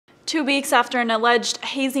2 weeks after an alleged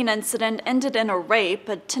hazing incident ended in a rape,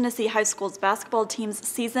 a Tennessee high school's basketball team's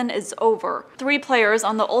season is over. 3 players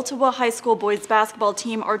on the Ottawa High School boys basketball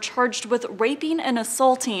team are charged with raping and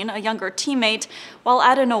assaulting a younger teammate while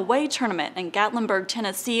at an away tournament in Gatlinburg,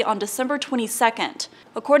 Tennessee on December 22nd.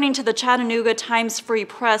 According to the Chattanooga Times-Free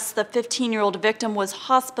Press, the 15-year-old victim was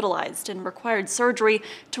hospitalized and required surgery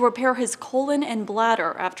to repair his colon and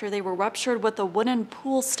bladder after they were ruptured with a wooden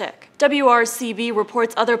pool stick. WRCB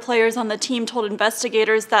reports other players on the team told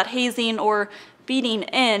investigators that hazing or beating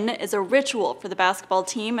in is a ritual for the basketball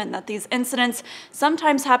team and that these incidents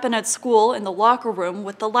sometimes happen at school in the locker room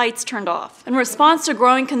with the lights turned off. In response to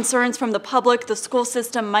growing concerns from the public the school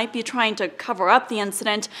system might be trying to cover up the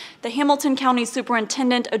incident, the Hamilton County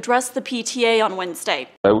Superintendent addressed the PTA on Wednesday.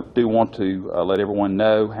 I do want to let everyone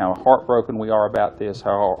know how heartbroken we are about this,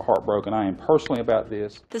 how heartbroken I am personally about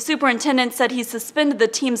this. The superintendent said he suspended the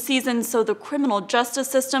team's season so the criminal justice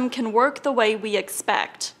system can work the way we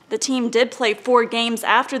expect. The team did play 4 games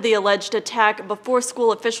after the alleged attack before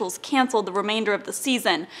school officials canceled the remainder of the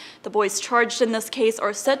season. The boys charged in this case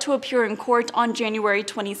are set to appear in court on January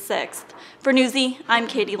 26th. For Newsy, I'm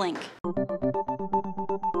Katie Link.